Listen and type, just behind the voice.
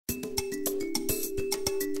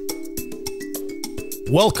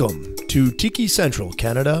Welcome to Tiki Central,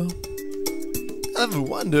 Canada. Ever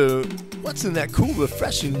wonder what's in that cool,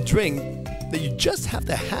 refreshing drink that you just have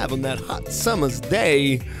to have on that hot summer's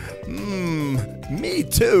day? Me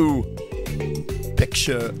too.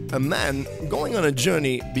 Picture a man going on a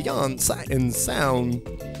journey beyond sight and sound.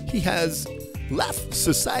 He has left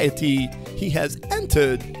society. He has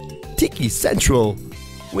entered Tiki Central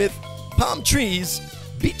with palm trees,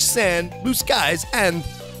 beach sand, blue skies, and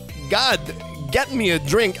God, get me a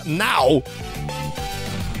drink now.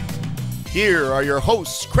 Here are your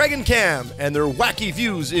hosts, Craig and Cam, and their wacky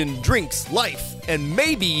views in drinks, life, and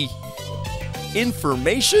maybe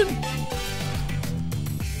information.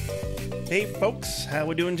 Hey folks, how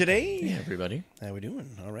we doing today? Hey everybody. How we doing?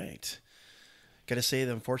 All right. Gotta say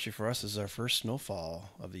that unfortunately for us, this is our first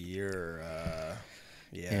snowfall of the year.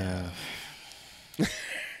 Yeah.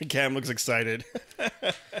 Cam looks excited.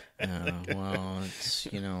 Well, it's,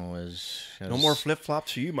 as No more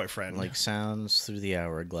flip-flops for you, my friend. like sounds through the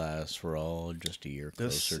hourglass. We're all just a year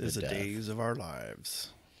closer to This is death. the days of our lives.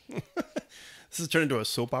 This has turned into a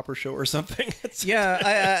soap opera show or something.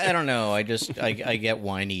 Yeah, I don't know. I get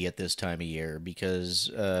whiny at this time of year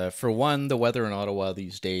because, for one, the weather in Ottawa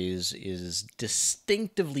these days is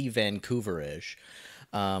distinctively Vancouver-ish.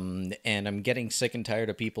 And I'm getting sick and tired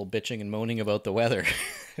of people bitching and moaning about the weather.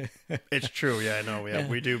 It's true. Yeah, I know. Yeah,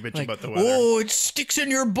 we do bitch about the weather. Oh, it sticks in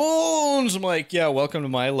your bones. I'm like, yeah, welcome to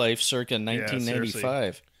my life circa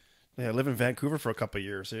 1995. Yeah, I live in Vancouver for a couple of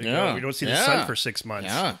years. There you Yeah. go. We don't see the sun for 6 months.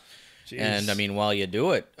 Yeah. Jeez. And I mean, while you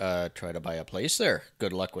do it, try to buy a place there.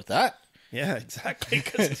 Good luck with that. Yeah, exactly.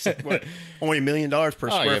 Because it's what, only $1 million per Oh,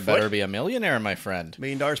 square you foot. better be a millionaire, my friend. $1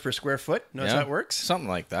 million per square foot. Notice Yeah. how that works. Something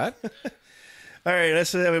like that. All right,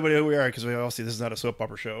 let's tell everybody who we are, because we obviously this is not a soap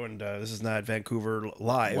opera show, and this is not Vancouver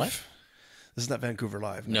Live. What? This is not Vancouver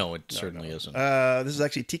Live. No, it certainly isn't. This is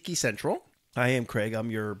actually Tiki Central. I am Craig. I'm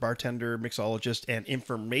your bartender, mixologist, and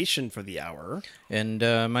information for the hour. And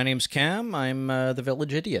my name's Cam. I'm the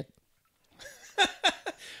village idiot.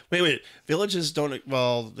 Wait. Villages don't...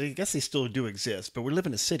 Well, I guess they still do exist, but we live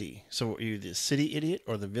in a city. So are you the city idiot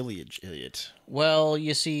or the village idiot? Well,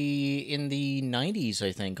 you see, in the 90s,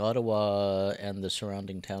 I think, Ottawa and the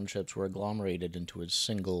surrounding townships were agglomerated into a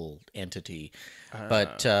single entity.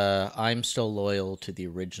 But I'm still loyal to the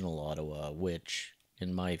original Ottawa, which,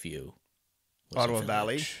 in my view, was a Ottawa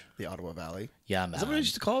Valley. village. The Ottawa Valley. Yeah, Is that what man. they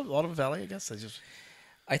used to call it? Ottawa Valley, I guess?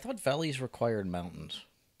 I thought valleys required mountains.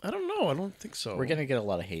 I don't know. I don't think so. We're going to get a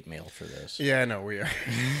lot of hate mail for this. Yeah, I know we are.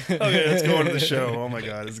 Okay, let's go on to the show. Oh my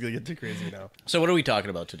God, it's gonna get too crazy now. So what are we talking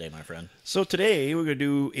about today, my friend? So today we're gonna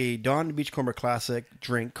do a Don the Beachcomber classic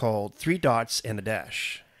drink called 3 Dots and a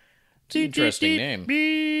Dash. It's an interesting name.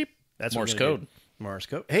 Beep. That's what Morse we're gonna code. do. Morse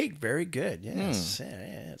code. Hey, very good. Yes,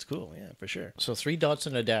 yeah, it's cool. Yeah, for sure. So 3 dots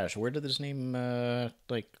and a dash. Where did this name, where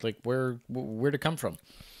did it come from?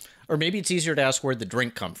 Or maybe it's easier to ask where the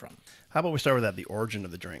drink come from. How about we start with that? The origin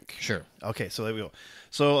of the drink. Sure. Okay, so there we go.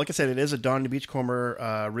 So, like I said, it is a Don the Beachcomber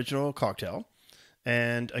original cocktail,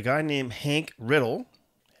 and a guy named Hank Riddle.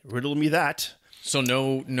 Riddle me that. So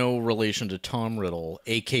no relation to Tom Riddle,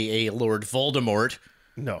 a.k.a. Lord Voldemort.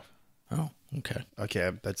 No. Oh, okay.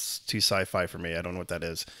 Okay, that's too sci-fi for me. I don't know what that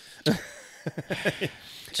is.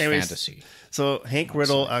 It's Anyways, fantasy. So Hank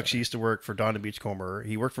Riddle actually used to work for Don the Beachcomber.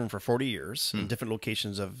 He worked for him for 40 years in different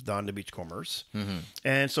locations of Don the Beachcombers.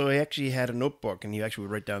 And so he actually had a notebook, and he actually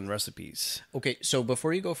would write down the recipes. Okay, so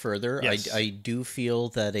before you go further, Yes. I do feel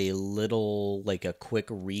that a little, like a quick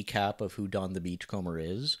recap of who Don the Beachcomber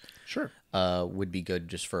is Sure. would be good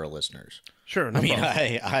just for our listeners. Sure, no I mean,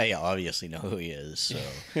 problem. I obviously know who he is, so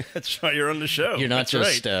That's right, you're on the show. you're not That's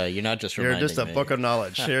just right. you're not just You're reminding just a me. book of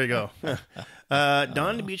knowledge. Here you go.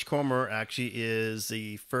 Don the Beachcomber actually is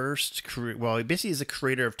the first, he basically is the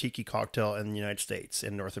creator of Tiki cocktail in the United States,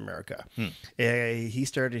 in North America. He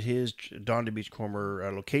started his Don the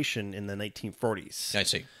Beachcomber location in the 1940s. I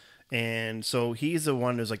see. And so he's the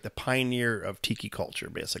one who's like the pioneer of Tiki culture,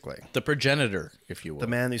 basically. The progenitor, if you will. The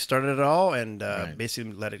man who started it all and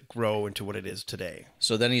basically let it grow into what it is today.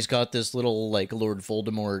 So then he's got this little, like, Lord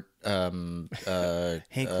Voldemort,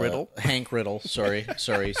 Hank Riddle. Hank Riddle, sorry.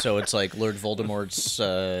 So it's like Lord Voldemort's,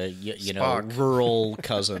 Spock. rural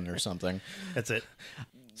cousin or something. That's it.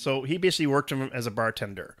 So he basically worked him as a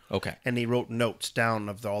bartender. Okay. And he wrote notes down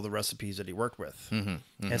of all the recipes that he worked with. And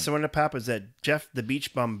so what ended up happening is that Jeff the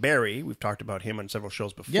Beach Bum Berry, we've talked about him on several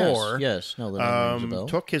shows before. Yes. No, the name rings a bell.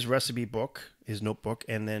 Took his recipe book, his notebook,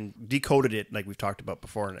 and then decoded it like we've talked about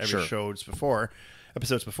before in every episodes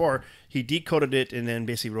before. He decoded it and then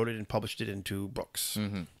basically wrote it and published it into books.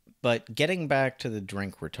 But getting back to the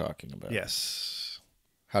drink we're talking about. Yes.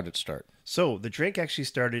 How did it start? So the drink actually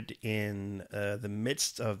started in the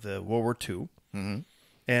midst of the World War II. Mm-hmm.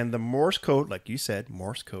 And the Morse code, like you said,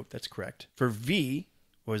 Morse code, that's correct. For V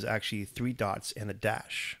was actually 3 dots and a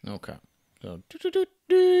dash. Okay. So,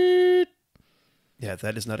 yeah,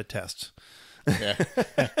 that is not a test. yeah.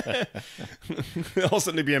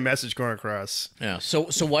 Also, to be a message going across. Yeah. So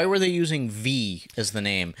why were they using V as the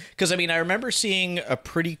name? Because I mean, I remember seeing a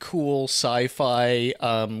pretty cool sci-fi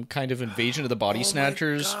kind of Invasion of the Body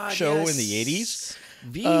Snatchers show in the 80s.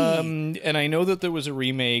 V. And I know that there was a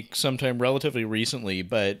remake sometime relatively recently,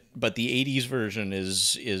 but the 80s version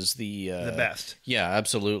is the best. Yeah,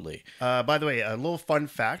 absolutely. By the way, a little fun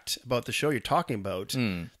fact about the show you're talking about: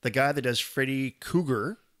 the guy that does Freddy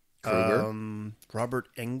Krueger. Robert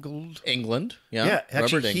England. Yeah,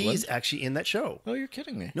 actually, he's actually in that show. Oh, you're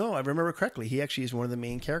kidding me. No, I remember correctly. He actually is one of the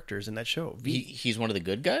main characters in that show. He's one of the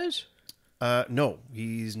good guys? No,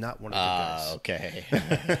 he's not one of the guys. Okay.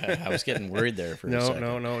 I was getting worried there for a second.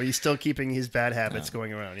 No. He's still keeping his bad habits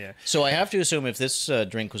going around, yeah. So I have to assume if this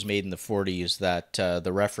drink was made in the 40s that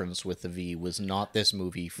the reference with the V was not this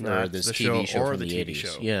movie for Not this the TV show or from the the TV 80s.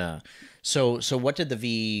 show. Yeah. So what did the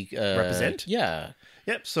V represent? Yeah.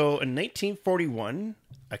 Yep, so in 1941,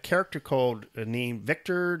 a character named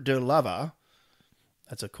Victor de Lava.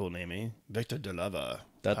 That's a cool name, eh? Victor de Lava.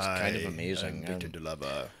 That's kind of amazing. Victor de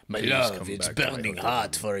Lava. My Please love, come it's back to my burning hotel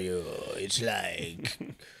hot for you. It's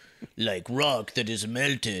like rock that is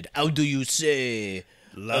melted. How do you say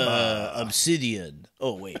Lava. obsidian?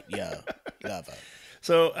 Oh wait, yeah, lava.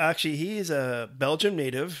 So actually, he is a Belgian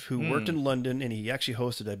native who worked in London, and he actually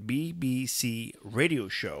hosted a BBC radio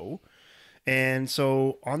show. And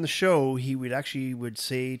so on the show, he would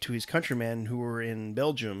say to his countrymen who were in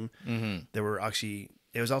Belgium, they were actually,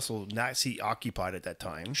 it was also Nazi occupied at that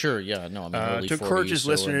time. Sure, yeah, no, I mean, early to 40s, encourage his so in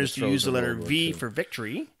the listeners to throes use the of letter World War V II. for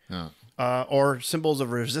victory, Oh. or symbols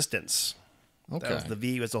of resistance. Okay. The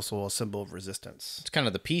V was also a symbol of resistance. It's kind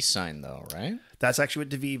of the peace sign, though, right? That's actually what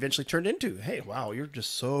the V eventually turned into. Hey, wow, you're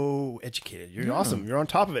just so educated. You're awesome. You're on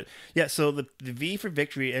top of it. Yeah, so the V for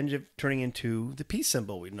victory ended up turning into the peace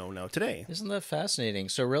symbol we know now today. Isn't that fascinating?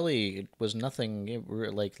 So really, it was nothing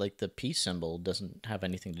like the peace symbol doesn't have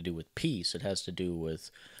anything to do with peace. It has to do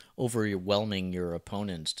with overwhelming your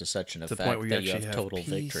opponents to such an To the effect point where you that actually you have have total peace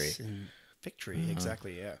victory. and victory,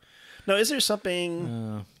 exactly, yeah. Now, is there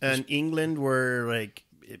something in England where, like,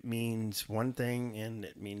 it means one thing and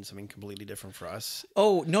it means something completely different for us?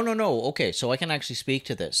 Oh, no. Okay, so I can actually speak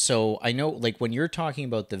to this. So I know, like, when you're talking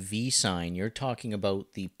about the V sign, you're talking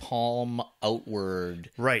about the palm outward.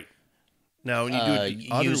 Right. Now, when you do it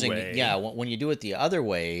the other way... Yeah, when you do it the other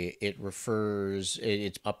way,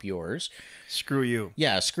 it's up yours. Screw you.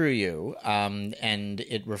 Yeah, screw you. And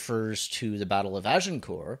it refers to the Battle of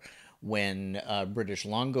Agincourt, when British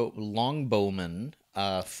longbowmen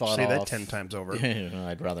fought Say off... that 10 times over.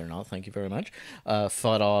 I'd rather not, thank you very much.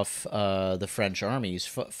 Fought off the French armies,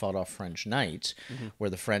 fought off French knights, where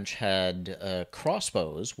the French had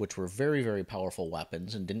crossbows, which were very, very powerful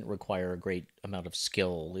weapons and didn't require a great amount of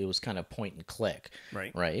skill. It was kind of point and click.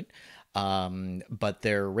 Right? But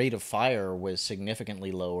their rate of fire was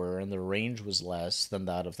significantly lower, and their range was less than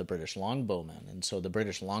that of the British longbowmen. And so the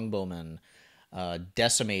British longbowmen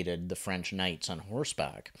decimated the French knights on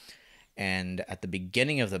horseback. And at the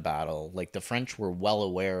beginning of the battle, like, the French were well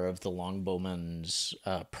aware of the longbowmen's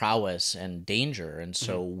prowess and danger. And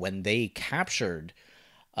so when they captured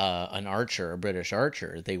an archer, a British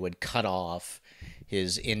archer, they would cut off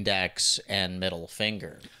his index and middle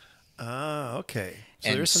finger. Ah, okay. So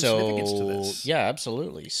And there's some significance to this. Yeah,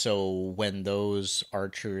 absolutely. So when those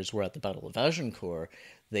archers were at the Battle of Agincourt,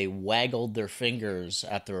 they waggled their fingers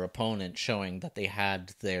at their opponent, showing that they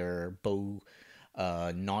had their bow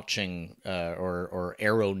notching or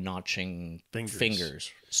arrow notching fingers,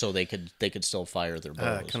 so they could still fire their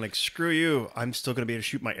bows. Kind of like, screw you. I'm still going to be able to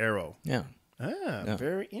shoot my arrow. Yeah.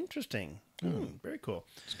 Very interesting. Very cool.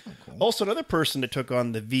 Also, another person that took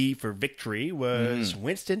on the V for victory was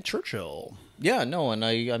Winston Churchill. Yeah, no, and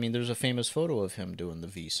I mean, there's a famous photo of him doing the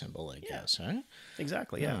V symbol, I guess, huh?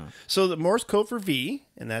 Exactly, yeah. So the Morse code for V,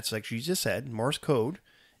 and that's like you just said, Morse code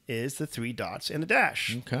is the 3 dots and a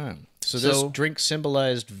dash. Okay. So this drink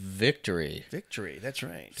symbolized victory. Victory, that's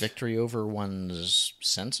right. Victory over one's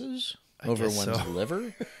senses? Over one's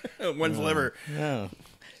liver? One's liver. Yeah.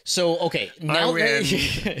 So, okay. Now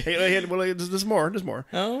hey, well, there's more.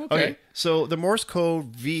 Oh, okay. So the Morse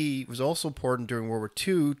code V was also important during World War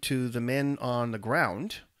II to the men on the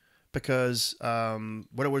ground, because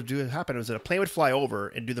what it would happen was that a plane would fly over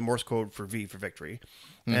and do the Morse code for V for victory.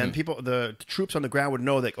 And the troops on the ground would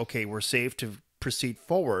know that, okay, we're safe to proceed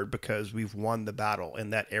forward because we've won the battle in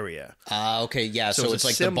that area. Okay, yeah. So it's a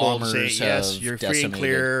like the symbol to bombers say, yes, have you're free and decimated.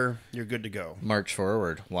 clear. You're good to go. March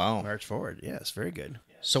forward. Wow. March forward. Yes, very good.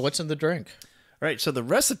 So what's in the drink? All right, so the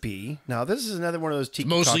recipe. Now, this is another one of those tiki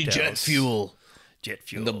Mostly cocktails. jet fuel. Jet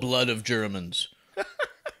fuel. And the blood of Germans.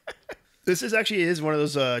 This is one of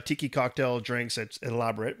those tiki cocktail drinks that's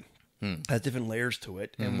elaborate. Has different layers to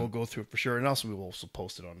it, and we'll go through it for sure. And also, we will also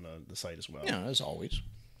post it on the site as well. Yeah, as always.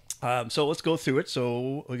 So let's go through it.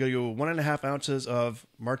 So we're going to go 1.5 ounces of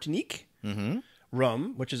Martinique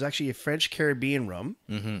rum, which is actually a French Caribbean rum,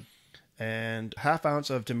 and 1/2 ounce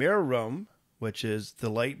of Demerara rum, which is the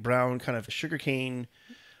light brown kind of sugarcane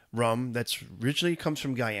rum that's originally comes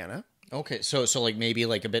from Guyana. Okay, so like maybe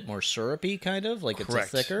like a bit more syrupy, kind of like Correct.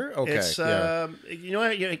 it's a thicker. Okay, It's yeah. you know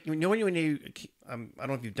when you I don't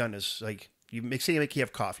know if you've done this, like you mix it like you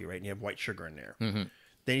have coffee, right? And you have white sugar in there.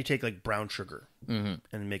 Then you take like brown sugar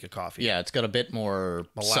and make a coffee. Yeah, it's got a bit more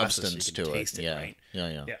Molasses, so substance you can to taste it. it, Yeah. right?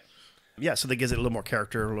 Yeah. So that gives it a little more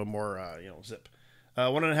character, a little more zip.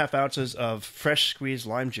 1.5 ounces of fresh squeezed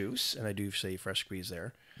lime juice, and I do say fresh squeeze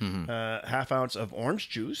there. 1/2 ounce of orange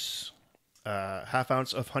juice. 1/2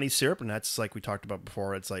 ounce of honey syrup, and that's like we talked about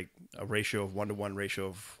before. It's like a ratio of 1-to-1 ratio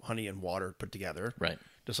of honey and water put together, Right.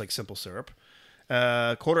 Just like simple syrup.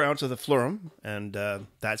 1/4 ounce of the flurum, and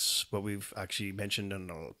that's what we've actually mentioned in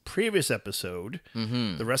a previous episode.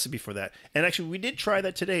 The recipe for that, and actually we did try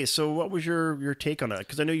that today. So what was your take on that?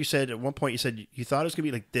 Because I know you said at one point you thought it was gonna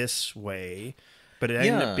be like this way. But it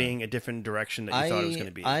ended up being a different direction that you thought it was going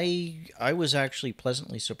to be. I was actually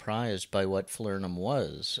pleasantly surprised by what Falernum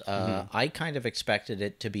was. I kind of expected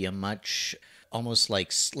it to be a much almost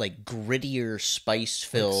like grittier,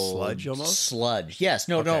 spice-filled like sludge almost. Sludge. Yes.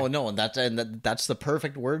 No. And that's the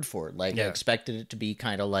perfect word for it. Like I expected it to be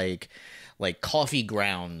kind of like coffee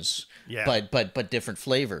grounds, but different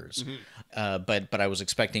flavors. But I was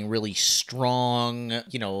expecting really strong,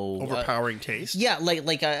 Overpowering taste. Yeah,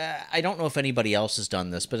 like I don't know if anybody else has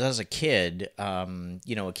done this, but as a kid,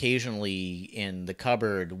 occasionally in the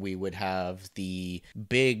cupboard we would have the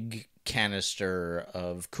big canister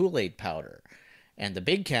of Kool-Aid powder. And the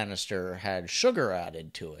big canister had sugar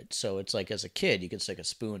added to it. So it's like as a kid, you could stick a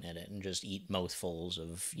spoon in it and just eat mouthfuls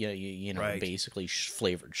of, basically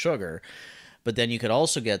flavored sugar. But then you could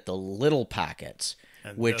also get the little packets,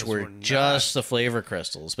 which were just the flavor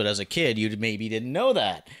crystals. But as a kid, you maybe didn't know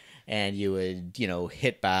that. And you would,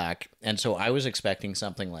 hit back. And so I was expecting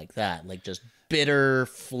something like that, like just bitter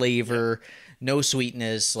flavor, no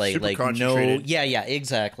sweetness, like no, yeah,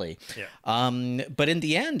 exactly. Yeah. But in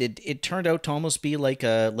the end, it turned out to almost be like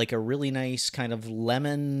a really nice kind of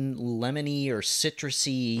lemony or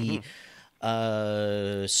citrusy,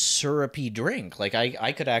 syrupy drink. Like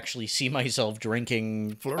I could actually see myself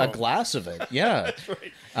drinking a glass of it. Yeah. That's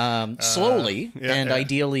right. Slowly and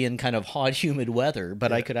ideally in kind of hot, humid weather.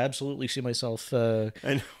 But I could absolutely see myself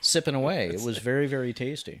sipping away. It was very, very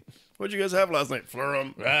tasty. What'd you guys have last night?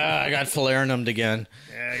 Flurum. I got Falernum again.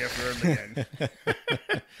 Yeah, I got Flurum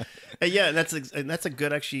again. Yeah, and that's a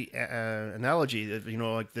good actually analogy.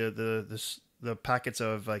 Like the packets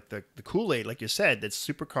of like the Kool-Aid, like you said, that's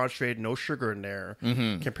super concentrated, no sugar in there,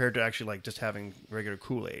 compared to actually like just having regular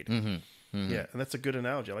Kool-Aid. Yeah, and that's a good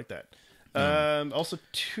analogy. I like that. Also,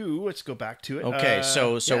 let's go back to it. Okay,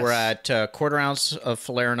 so we're at 1/4 ounce of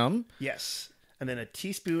Falernum. Yes. And then a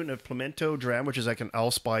teaspoon of pimento dram, which is like an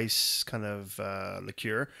allspice kind of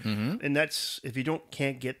liqueur. And that's, if you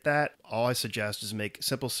can't get that, all I suggest is make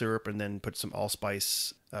simple syrup and then put some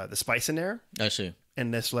allspice, the spice in there. I see.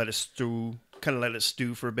 And just let it stew, let it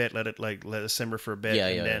stew for a bit, let it simmer for a bit,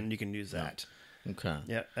 then you can use that. Okay.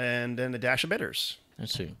 Yeah, and then a dash of bitters. I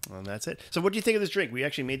see. And that's it. So what do you think of this drink? We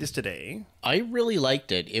actually made this today. I really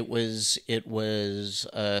liked it. It was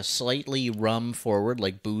slightly rum forward,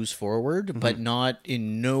 like booze forward, but not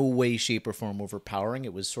in no way, shape, or form overpowering.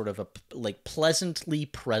 It was sort of pleasantly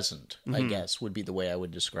present, I guess, would be the way I would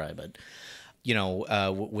describe it.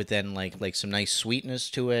 With then like some nice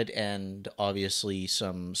sweetness to it, and obviously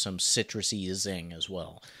some citrusy zing as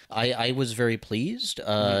well. I was very pleased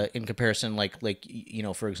in comparison,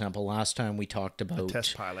 for example, last time we talked about the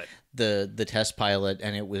test pilot. The test pilot,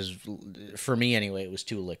 and it was, for me anyway, it was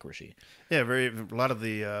too licoricey. Yeah, a lot of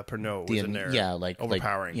the Pernod was in there. Yeah,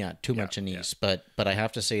 overpowering. Too much anise. Yeah. But I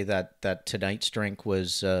have to say that tonight's drink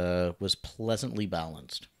was pleasantly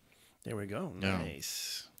balanced. There we go.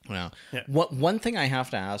 Nice. Well, one thing I have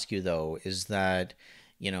to ask you, though, is that,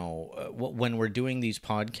 when we're doing these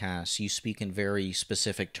podcasts, you speak in very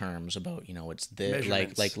specific terms about, it's this,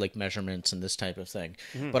 like measurements and this type of thing.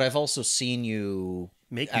 But I've also seen you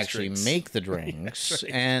make the drinks,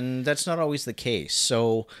 right. and that's not always the case.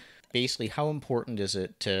 So basically how important is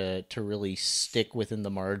it to really stick within the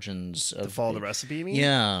margins of To follow the recipe, you mean?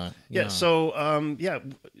 Yeah. So,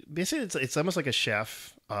 basically, it's almost like a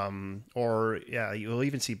chef, or you'll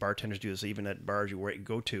even see bartenders do this, even at bars you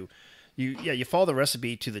go to. You follow the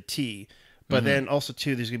recipe to the T, but then also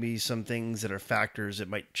too, there's gonna be some things that are factors that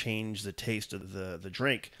might change the taste of the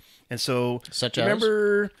drink, and so Such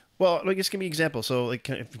remember. Well, like, it's gonna be an example. So, like,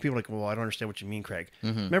 if people are like, well, I don't understand what you mean, Craig.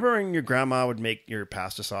 Remember when your grandma would make your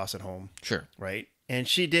pasta sauce at home? Sure. Right? And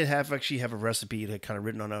she did have a recipe that kind of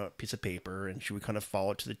written on a piece of paper, and she would kind of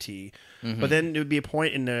follow it to the T. But then there would be a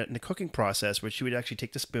point in the cooking process where she would actually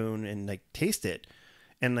take the spoon and like taste it,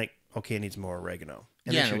 and like, okay, it needs more oregano.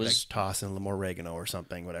 And then she would like toss in a little more oregano or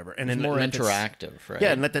something, whatever. And then more interactive, right?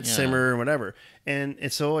 Yeah, and let that simmer and whatever.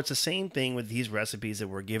 And so it's the same thing with these recipes that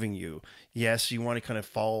we're giving you. Yes, you want to kind of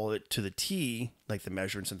follow it to the T, like the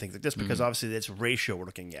measurements and things like this, because obviously it's ratio we're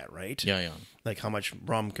looking at, right? Yeah. Like how much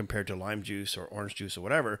rum compared to lime juice or orange juice or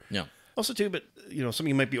whatever. Yeah. Also too, but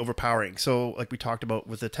something might be overpowering. So like we talked about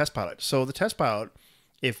with the test pilot. So the test pilot,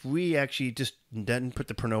 if we actually just didn't put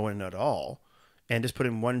the Pernod in at all and just put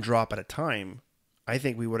in one drop at a time, I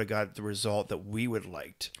think we would have got the result that we would have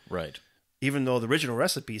liked. Right. Even though the original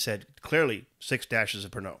recipe said clearly 6 dashes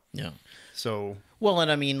of Pernod. Yeah. So... Well,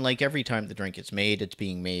 and I mean, like every time the drink is made, it's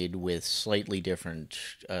being made with slightly different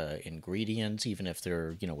ingredients, even if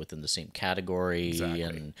they're, within the same category. Exactly.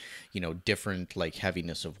 And, different like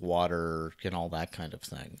heaviness of water and all that kind of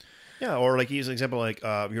thing. Yeah, or like use an example like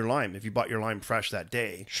your lime. If you bought your lime fresh that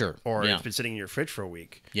day, sure, or it's been sitting in your fridge for a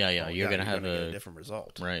week, you're gonna have get a different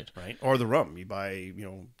result, right? Or the rum you buy,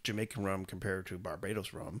 Jamaican rum compared to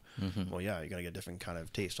Barbados rum. Well, yeah, you're gonna get a different kind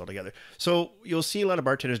of taste altogether. So you'll see a lot of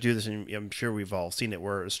bartenders do this, and I'm sure we've all seen it,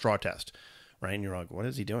 where a straw test, right? And you're like, what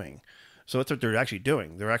is he doing? So that's what they're actually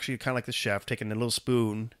doing. They're actually kind of like the chef taking a little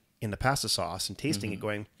spoon in the pasta sauce and tasting it,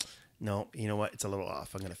 going, no, you know what? It's a little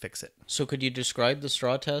off. I'm going to fix it. So could you describe the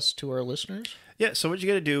straw test to our listeners? Yeah. So what you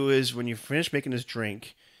got to do is when you finish making this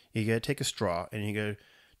drink, you got to take a straw and you got to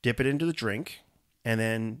dip it into the drink, and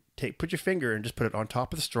then put your finger and just put it on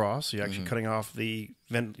top of the straw. So you're actually cutting off the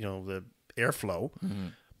the airflow.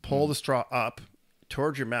 Pull the straw up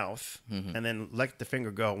towards your mouth, and then let the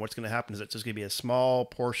finger go. And what's going to happen is it's just going to be a small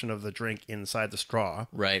portion of the drink inside the straw.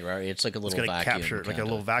 Right. It's like a little vacuum. It's going to capture, like a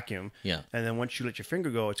little vacuum. Yeah. And then once you let your finger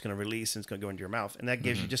go, it's going to release and it's going to go into your mouth. And that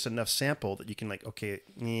gives you just enough sample that you can like, okay,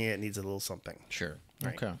 yeah, it needs a little something. Sure.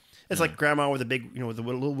 Right? Okay. It's like grandma with a big, with a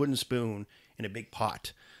little wooden spoon in a big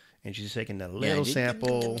pot. And she's taking that little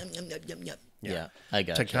sample. Yeah, I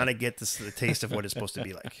got to kind of get the taste of what it's supposed to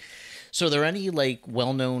be like. So, are there any like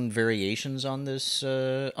well-known variations on this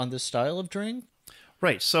style of drink?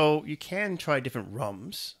 Right. So you can try different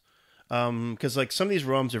rums, because like some of these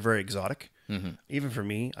rums are very exotic. Even for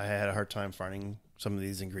me, I had a hard time finding some of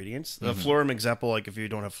these ingredients. The Florum example, like if you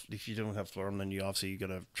don't have Florum, then you obviously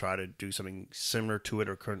gotta try to do something similar to it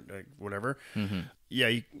or whatever.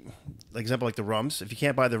 Yeah, example like the rums. If you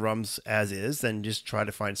can't buy the rums as is, then just try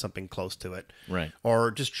to find something close to it. Right.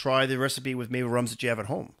 Or just try the recipe with maybe rums that you have at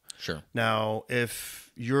home. Sure. Now, if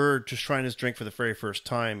you're just trying this drink for the very first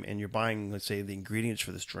time and you're buying, let's say, the ingredients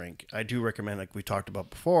for this drink, I do recommend, like we talked about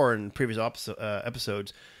before in previous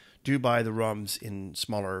episodes, do buy the rums in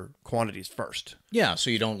smaller quantities first. Yeah,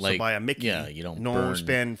 so you don't like... So buy a Mickey. Yeah, you don't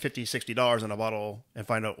spend $50, $60 on a bottle and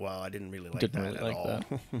find out, well, I didn't really like that at all.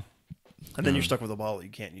 And then you're stuck with a bottle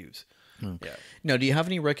you can't use. Yeah. Now, do you have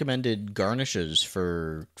any recommended garnishes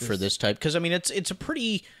for this type? Because, I mean, it's a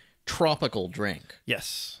pretty tropical drink.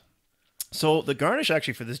 Yes. So the garnish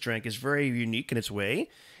actually for this drink is very unique in its way,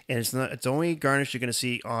 and it's the only garnish you're going to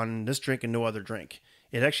see on this drink and no other drink.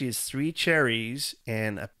 It actually is 3 cherries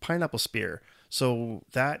and a pineapple spear. So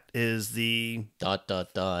that is the ...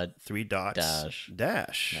 3 dots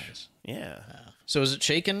dash. Nice. Yeah. So is it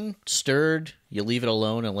shaken, stirred? You leave it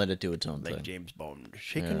alone and let it do its own like thing. James Bond,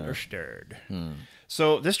 shaken or stirred.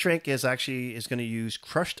 So this drink is going to use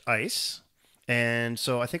crushed ice. And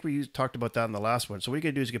so I think we talked about that in the last one. So what you're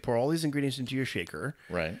going to do is you're going to pour all these ingredients into your shaker.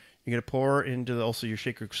 Right. You're going to pour into also your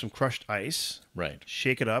shaker some crushed ice. Right.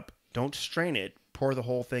 Shake it up. Don't strain it. Pour the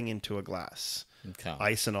whole thing into a glass. Okay.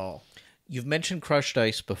 Ice and all. You've mentioned crushed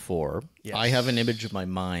ice before. Yes. I have an image of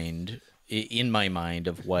in my mind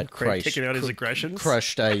of what taking out his aggressions?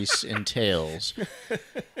 Crushed ice entails.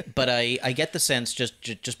 But I get the sense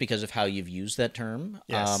just because of how you've used that term,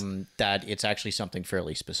 that it's actually something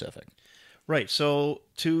fairly specific. Right. So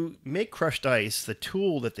to make crushed ice, the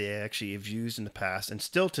tool that they actually have used in the past, and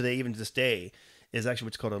still today, even to this day, is actually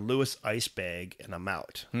what's called a Lewis ice bag and a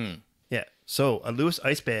mout. Yeah. So a Lewis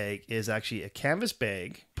ice bag is actually a canvas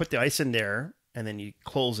bag. Put the ice in there, and then you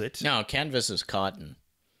close it. No, canvas is cotton.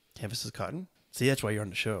 Canvas is cotton? See, that's why you're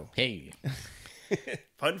on the show. Hey.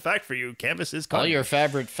 Fun fact for you, canvas is cotton. All your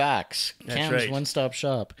favorite facts. That's Cam's right. one-stop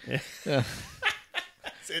shop. Yeah. Yeah.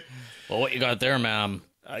 That's it. Well, what you got there, ma'am?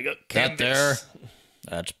 I got That canvas. there?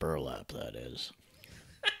 That's burlap, that is.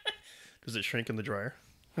 Does it shrink in the dryer?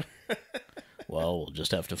 Well, we'll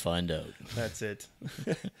just have to find out. That's it.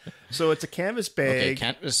 So it's a canvas bag.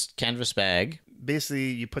 Okay, canvas bag. Basically,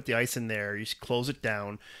 you put the ice in there, you close it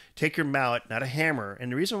down, take your mallet, not a hammer.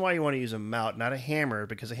 And the reason why you want to use a mallet, not a hammer,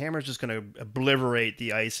 because a hammer is just going to obliterate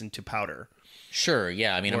the ice into powder. Sure,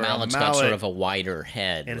 yeah. I mean, a Where a mallet's got sort mallet- of a wider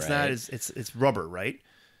head, And it's right? not as, it's rubber, right?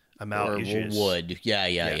 A mallet or usually is wood.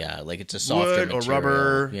 Yeah. Like it's a softer wood material. or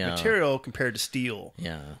rubber Yeah. material compared to steel.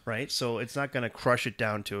 Yeah. Right? So it's not going to crush it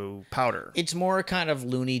down to powder. It's more kind of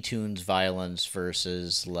Looney Tunes violence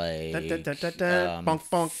versus like Bonk, bonk,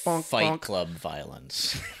 bonk, Fight bonk. Club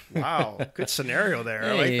violence. Wow. Good scenario there.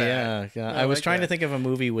 I like that. Yeah. I I was like trying to that. think of a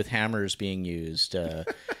movie with hammers being used.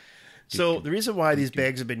 So the reason why these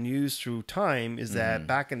bags have been used through time is Mm-hmm. that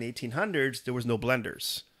back in the 1800s, there was no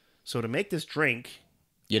blenders. So to make this drink,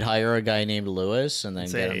 You'd hire a guy named Lewis and then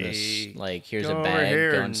Say, get him this, like, here's go a over bag,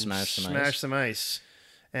 here go and smash some ice. some ice.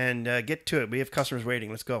 And get to it. We have customers waiting.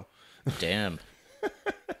 Let's go. Damn.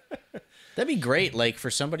 That'd be great. Like, for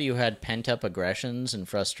somebody who had pent-up aggressions and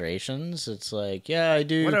frustrations, it's like, yeah, I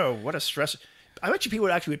do. What a stress. I bet you people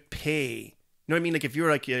actually would pay. You know what I mean? Like if you're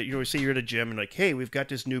like, say you're at a gym and like, hey, we've got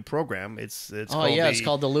this new program. It's Oh, called yeah, it's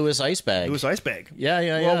called the Lewis Ice Bag. Lewis Ice Bag. Yeah.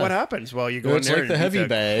 Well, what happens? Well, you go in It's there like and the eat heavy the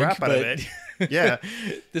bag, crap out of but- it. Yeah.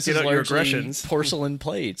 This Get is out your largely aggressions. porcelain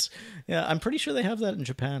plates. Yeah, I'm pretty sure they have that in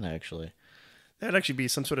Japan, actually. That'd actually be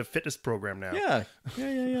some sort of fitness program now.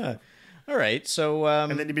 Yeah. All right, so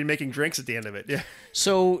And then you'd be making drinks at the end of it. Yeah.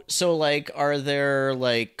 so like, are there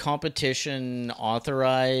like competition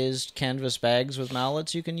authorized canvas bags with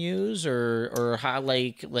mallets you can use, or how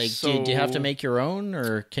like do you have to make your own,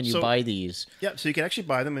 or can you buy these? Yeah, so you can actually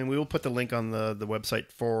buy them, and we will put the link on the website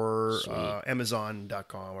for Sweet.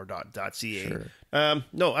 Amazon.com or .ca. Sure.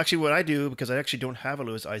 No, actually, what I do, because I actually don't have a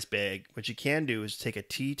Lewis ice bag, what you can do is take a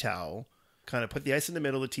tea towel, kind of put the ice in the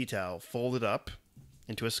middle of the tea towel, fold it up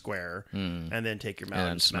into a square, and then take your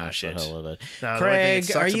mallet and smash the it. hell of it. Now, the only thing that Craig,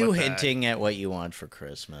 are sucks you about that- hinting at what you want for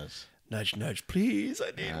Christmas? Nudge, nudge, please.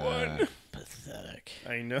 I need one. Pathetic.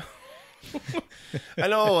 I know. I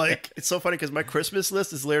know, like, it's so funny because my Christmas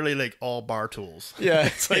list is literally like all bar tools. Yeah,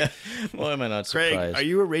 It's like, Why am I not Craig, surprised? are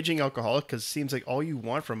you a raging alcoholic? Because it seems like all you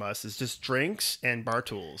want from us is just drinks and bar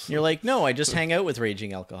tools. You're like, no, I just hang out with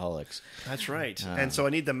raging alcoholics. That's right. And so I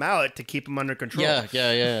need the mallet to keep them under control.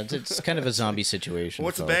 Yeah. It's kind of a zombie situation.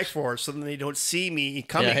 What's the folks. bag for? So then they don't see me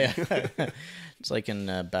coming. Yeah. It's like in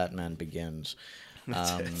Batman Begins.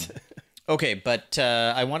 That's it. Okay, but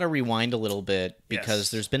I want to rewind a little bit because Yes.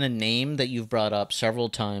 there's been a name that you've brought up several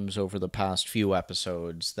times over the past few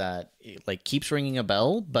episodes that like keeps ringing a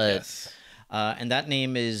bell, but Yes. and that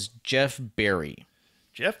name is Jeff Berry.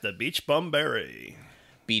 Jeff the Beachcomber.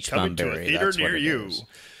 Beach Coming Bum to a Berry, theater that's what near it you. is.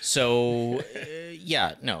 So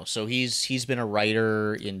so he's been a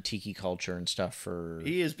writer in tiki culture and stuff for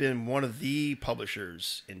He has been one of the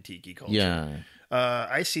publishers in tiki culture. yeah.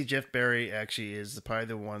 I see Jeff Berry actually is probably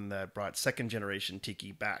the one that brought second generation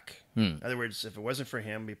tiki back. In other words, if it wasn't for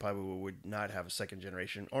him, we probably would not have a second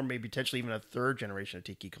generation, or maybe potentially even a third generation of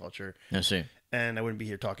tiki culture. I see. And I wouldn't be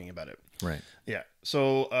here talking about it. Right. Yeah.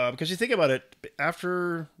 So because you think about it,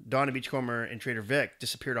 after Don the Beachcomber and Trader Vic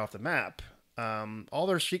disappeared off the map, all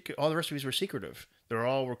the recipes were secretive. They're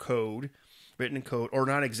all were written in code, or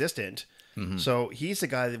non-existent. So he's the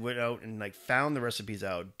guy that went out and like found the recipes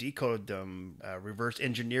out, decoded them, reverse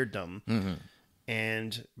engineered them,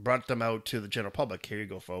 and brought them out to the general public. Here you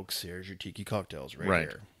go, folks. Here's your tiki cocktails right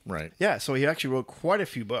here. Right. Yeah. So he actually wrote quite a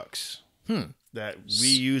few books that we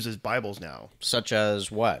use as Bibles now. Such as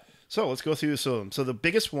what? So let's go through some. So the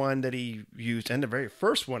biggest one that he used, and the very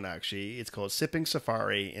first one actually, it's called Sipping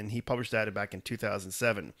Safari, and he published that back in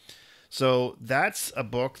 2007. So that's a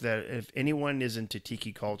book that if anyone is into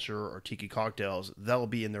tiki culture or tiki cocktails, that'll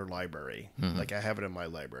be in their library. Like I have it in my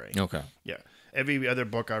library. Okay. Yeah. Every other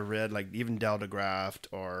book I read, like even Del DeGraft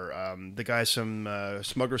or the guys from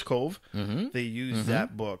Smuggler's Cove, they use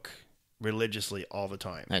that book religiously all the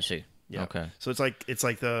time. I see. Yeah. Okay. So it's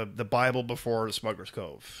like the Bible before the Smuggler's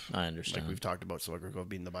Cove. I understand. Like we've talked about Smuggler's Cove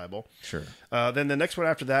being the Bible. Sure. Then the next one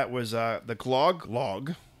after that was the Glog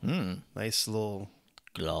Log. Nice little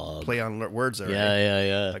Glog. play on words there.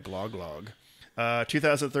 Yeah. The Glog Log.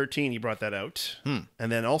 2013, he brought that out. And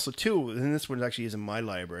then also, and this one actually is in my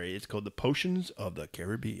library. It's called The Potions of the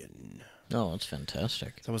Caribbean. Oh, that's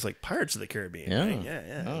fantastic. It's almost like Pirates of the Caribbean. Yeah. Right?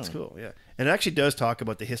 Yeah. That's cool. Yeah. And it actually does talk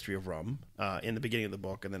about the history of rum in the beginning of the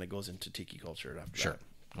book, and then it goes into tiki culture after that.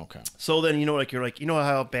 Okay. So then, you know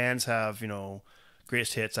how bands have,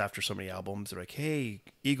 greatest hits after so many albums. They're like, hey,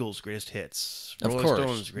 Eagles, greatest hits. Rolling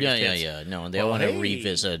Stones, greatest hits. Yeah. No, and they want to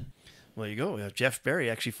revisit. Well, you go. Jeff Berry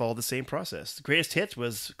actually followed the same process. The greatest hits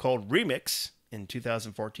was called Remix in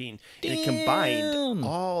 2014. And it combined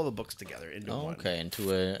all the books together into one. Okay,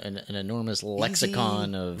 into an enormous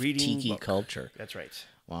lexicon of tiki culture. That's right.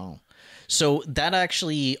 Wow. So that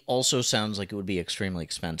actually also sounds like it would be extremely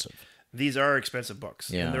expensive. These are expensive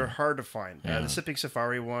books, and they're hard to find. Yeah. The Sipping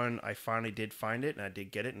Safari one, I finally did find it, and I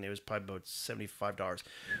did get it, and it was probably about $75,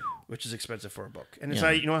 which is expensive for a book. And it's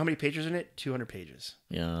not, you know how many pages in it? 200 pages.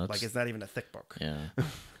 Yeah. Like, it's not even a thick book. Yeah.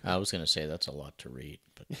 I was going to say that's a lot to read.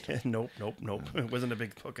 But Nope. It wasn't a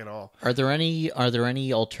big book at all. Are there any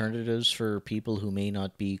alternatives for people who may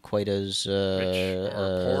not be quite as Rich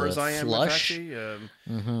or poor as I am, flush? actually,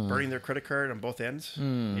 burning their credit card on both ends.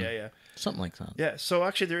 Yeah. Something like that. Yeah, so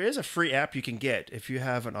actually there is a free app you can get if you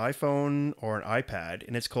have an iPhone or an iPad,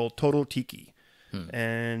 and it's called Total Tiki.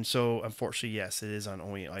 And so, unfortunately, yes, it is on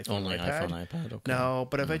only iPhone, iPad. Okay. Now,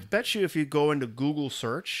 but if I bet you if you go into Google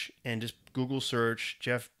search and just Google search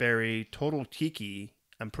Jeff Berry Total Tiki,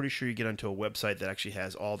 I'm pretty sure you get onto a website that actually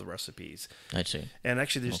has all the recipes. I see. And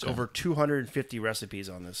actually, there's over 250 recipes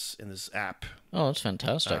on in this app. Oh, that's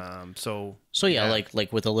fantastic. So yeah,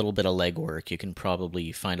 like with a little bit of legwork, you can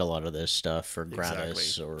probably find a lot of this stuff for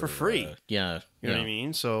gratis or for free. You know what I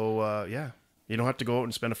mean? So yeah. You don't have to go out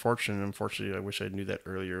and spend a fortune. Unfortunately, I wish I knew that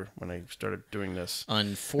earlier when I started doing this.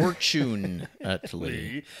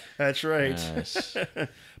 Unfortunately. That's right. Yes.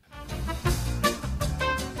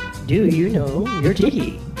 Do you know your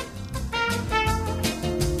tiki?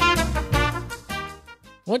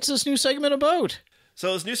 What's this new segment about?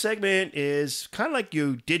 So this new segment is kind of like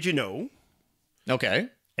Did You Know? Okay.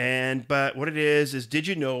 But what it is Did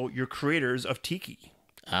You Know You're Creators of Tiki?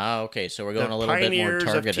 Ah, okay. So we're going a little bit more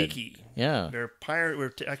targeted. Of Tiki. Yeah.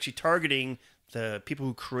 We're actually targeting the people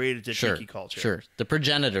who created the Tiki culture. Sure. The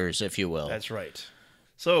progenitors, if you will. That's right.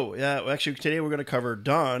 So, actually, today we're going to cover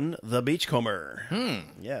Don the Beachcomber.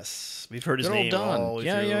 Yes. We've heard his Good old name Don. all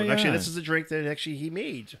Yeah. Actually, this is a drink that actually he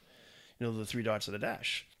made. The 3 dots of the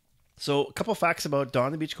dash. So, a couple facts about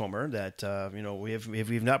Don the Beachcomber that,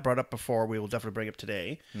 we've not brought up before. We will definitely bring up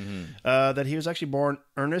today. That he was actually born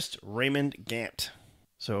Ernest Raymond Gant.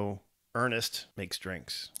 So, Ernest makes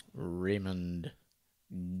drinks. Raymond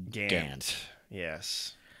Gant.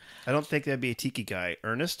 Yes. I don't think that'd be a tiki guy.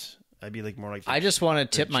 Ernest? I'd be more like... I just want to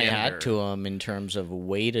tip my hat to him in terms of a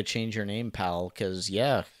way to change your name, pal, because,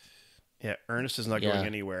 Yeah, Ernest is not going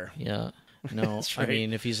anywhere. Yeah. No, right. I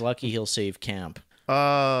mean, if he's lucky, he'll save camp.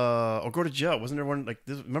 Or go to jail. Wasn't there one like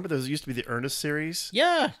this? Remember there used to be the Ernest series?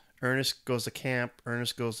 Yeah. Ernest goes to camp.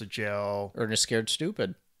 Ernest goes to jail. Ernest Scared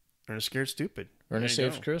Stupid. Ernest Scared Stupid. Ernest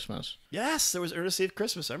Saved Christmas. Yes, there was Ernest Saved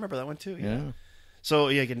Christmas. I remember that one too. Yeah. So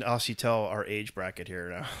you can also tell our age bracket here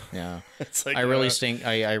now. Yeah. It's like I really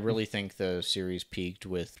think the series peaked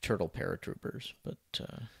with Turtle Paratroopers, but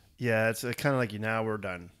yeah, it's kind of like now we're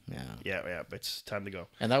done. Yeah. But it's time to go.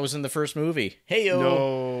 And that was in the first movie. Hey yo.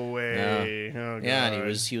 No way. No. Oh, yeah,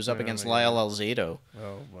 and he was up against Lyle Alzado.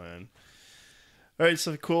 Oh man. All right,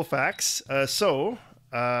 so cool facts.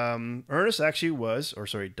 Ernest actually was,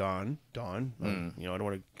 Don. I don't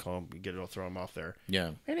want to call him, throw him off there.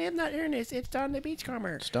 Yeah. My name's not Ernest, it's Don the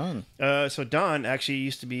Beachcomber. It's Don. So Don actually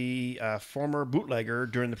used to be a former bootlegger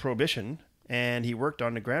during the Prohibition, and he worked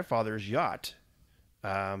on the grandfather's yacht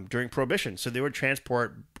during Prohibition. So they would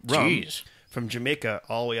transport rum from Jamaica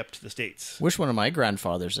all the way up to the States. Wish one of my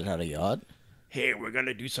grandfathers had a yacht. Hey, we're going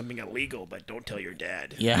to do something illegal, but don't tell your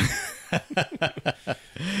dad. Yeah.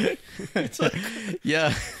 It's like,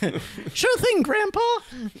 yeah. Sure thing, Grandpa.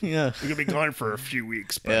 Yeah. We're going to be gone for a few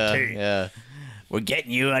weeks, but hey. Yeah. We're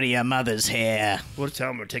getting you out of your mother's hair. We'll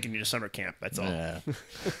tell them we're taking you to summer camp. That's all. Yeah.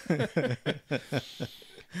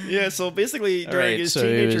 Yeah, so basically during his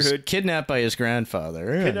teenagerhood... He was kidnapped by his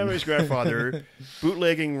grandfather.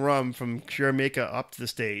 Bootlegging rum from Jamaica up to the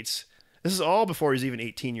States. This is all before he's even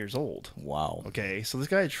 18 years old. Wow. Okay, so this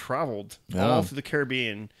guy traveled all through the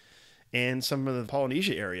Caribbean and some of the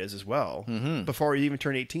Polynesia areas as well before he even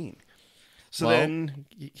turned 18. So then,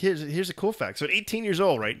 here's a cool fact. So at 18 years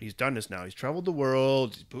old, right, he's done this now. He's traveled the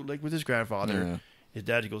world. He's bootlegged with his grandfather. Yeah. His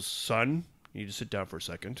dad goes, son, you need to sit down for a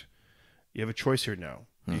second. You have a choice here now.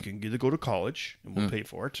 You can either go to college, and we'll pay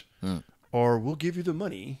for it, or we'll give you the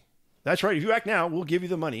money. That's right. If you act now, we'll give you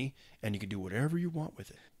the money, and you can do whatever you want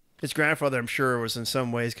with it. His grandfather, I'm sure, was in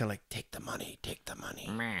some ways kind of like, take the money, take the money.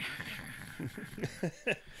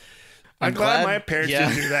 I'm glad my parents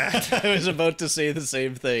didn't do that. I was about to say the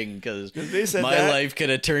same thing because they said my that, life could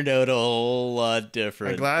have turned out a whole lot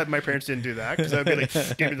different. I'm glad my parents didn't do that because I'd be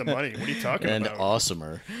like, give me the money. What are you talking and about?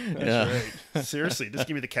 awesomer. That's right. Seriously, just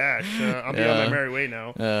give me the cash. I'll be on my merry way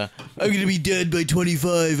now. I'm gonna be dead by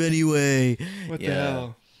 25 anyway. What the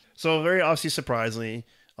hell? So very obviously, surprisingly,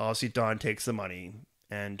 Don takes the money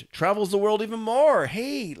and travels the world even more.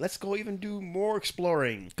 Hey, let's go even do more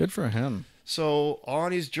exploring. Good for him. So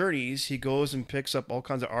on his journeys, he goes and picks up all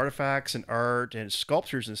kinds of artifacts and art and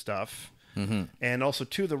sculptures and stuff, and also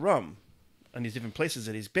the rum and these different places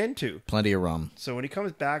that he's been to. Plenty of rum. So when he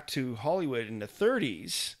comes back to Hollywood in the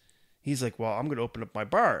 30s, he's like, well, I'm going to open up my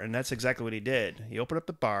bar. And that's exactly what he did. He opened up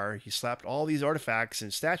the bar. He slapped all these artifacts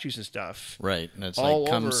and statues and stuff. Right. And it's all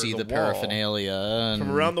like, come over see the wall paraphernalia. And...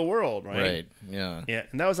 from around the world, right? Right. Yeah. Yeah.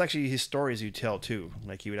 And that was actually his stories he'd tell, too.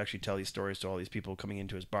 Like, he would actually tell these stories to all these people coming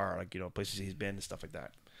into his bar, like, places he's been and stuff like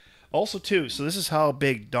that. Also, too, so this is how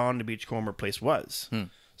big Don the Beachcomber place was.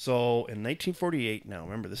 So in 1948, now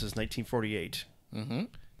remember, this is 1948.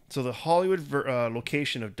 So the Hollywood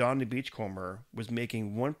location of Don the Beachcomber was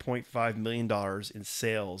making $1.5 million in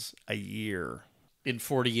sales a year. In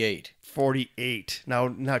 48. 48. Now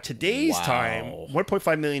today's time,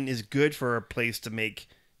 1.5 million is good for a place to make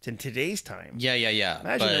in today's time. Yeah. Imagine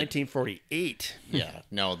 1948. Yeah.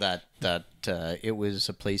 No, that it was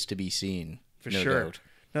a place to be seen. For no sure. doubt.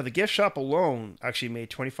 Now the gift shop alone actually made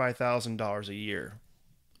 $25,000 a year.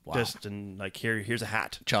 Wow. Just in like here's a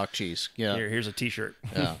hat. Chalk cheese. Yeah. Here's a T-shirt.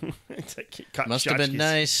 Yeah. It's like Must have been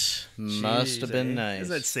nice. Must have been nice. Isn't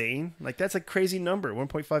that insane? Like that's a crazy number.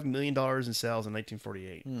 $1.5 million in sales in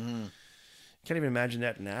 1948. Can't even imagine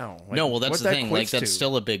that now. Like, no, well that's the thing. Like that's to.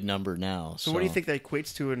 still a big number now. So what do you think that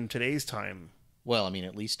equates to in today's time? Well, I mean,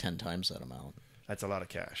 at least 10 times that amount. That's a lot of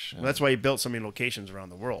cash. Well, that's why he built so many locations around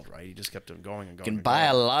the world, right? He just kept them going and going. You can buy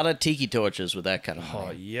a lot of tiki torches with that kind of money.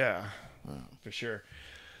 Oh yeah, for sure.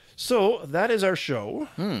 So that is our show.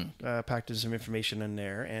 Packed in some information in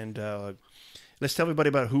there. And let's tell everybody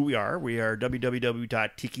about who we are. We are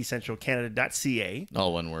www.tikicentralcanada.ca.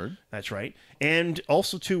 All one word. That's right. And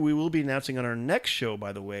also, too, we will be announcing on our next show,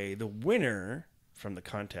 by the way, the winner from the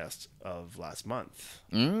contest of last month.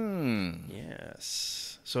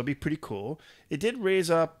 Yes. So it'd be pretty cool. It did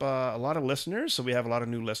raise up a lot of listeners. So we have a lot of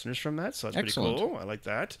new listeners from that. So that's Excellent. Pretty cool. I like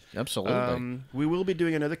that. Absolutely. We will be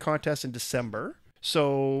doing another contest in December.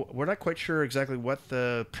 So we're not quite sure exactly what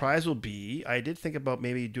the prize will be. I did think about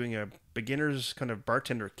maybe doing a beginner's kind of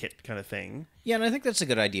bartender kit kind of thing. Yeah, and I think that's a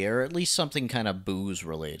good idea, or at least something kind of booze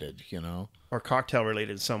related, Or cocktail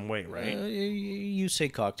related in some way, right? You say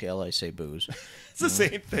cocktail, I say booze. It's the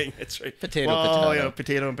same thing. That's right. Potato.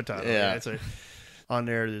 Potato and potato. Yeah. That's right. On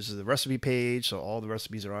there, there's the recipe page, so all the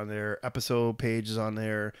recipes are on there. Episode page is on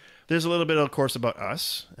there. There's a little bit, of course, about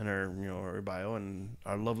us and our bio and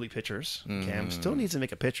our lovely pictures. Cam still needs to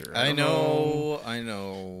make a picture. I know.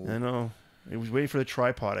 It was waiting for the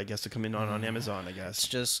tripod, I guess, to come in on Amazon, I guess. It's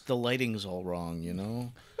just the lighting's all wrong,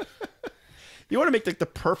 You want to make the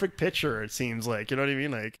perfect picture, it seems like. You know what I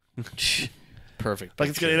mean? Like perfect. Like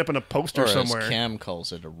it's going to end up in a poster or somewhere. As Cam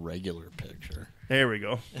calls it, a regular picture. There we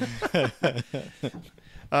go.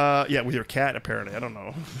 Yeah, with your cat, apparently. I don't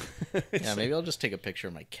know. Yeah, maybe I'll just take a picture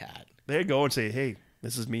of my cat. There you go and say, hey,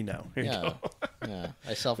 this is me now. Here you go. Yeah.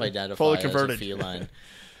 I self-identify Fully as converted. a feline.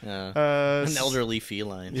 An elderly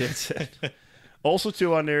feline. That's it. Also,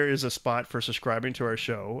 too, on there is a spot for subscribing to our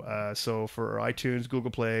show. So for iTunes,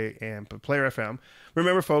 Google Play, and Player FM.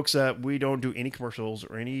 Remember, folks, that we don't do any commercials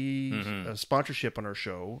or any sponsorship on our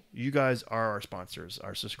show. You guys are our sponsors.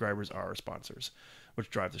 Our subscribers are our sponsors, which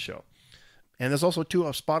drive the show. And there's also, too,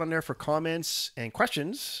 a spot on there for comments and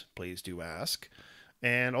questions. Please do ask.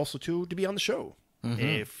 And also, too, to be on the show.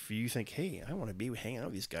 If you think, hey, I want to be hanging out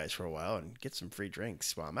with these guys for a while and get some free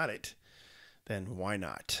drinks while I'm at it, then why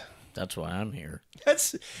not? That's why I'm here.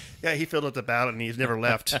 Yeah, he filled out the ballot and he's never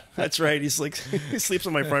left. That's right. He's like, he sleeps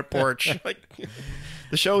on my front porch. Like,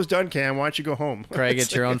 the show's done, Cam. Why don't you go home? Craig,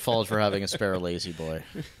 it's your own fault for having a spare lazy boy.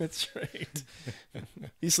 That's right.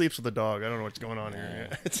 He sleeps with the dog. I don't know what's going on here.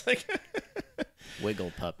 It's like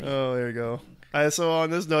Wiggle puppy. Oh, there you go. So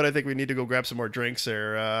on this note, I think we need to go grab some more drinks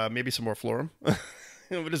or maybe some more Florum.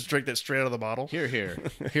 We'll just drink that straight out of the bottle. Here.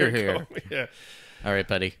 Yeah. All right,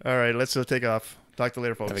 buddy. All right, let's take off. Talk to you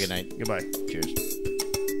later, folks. Have a good night. Goodbye. Cheers.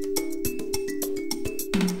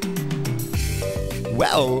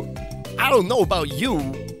 Well, I don't know about you,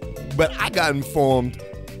 but I got informed.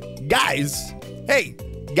 Guys, hey,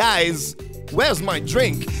 guys, where's my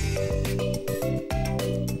drink?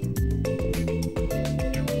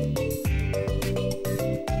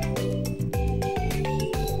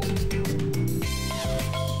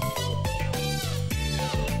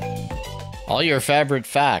 All your favorite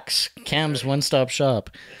facts. Cam's one-stop shop.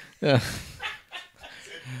 Yeah.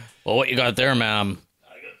 Well, what you got there, ma'am?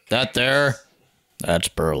 That there? That's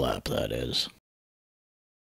burlap, that is.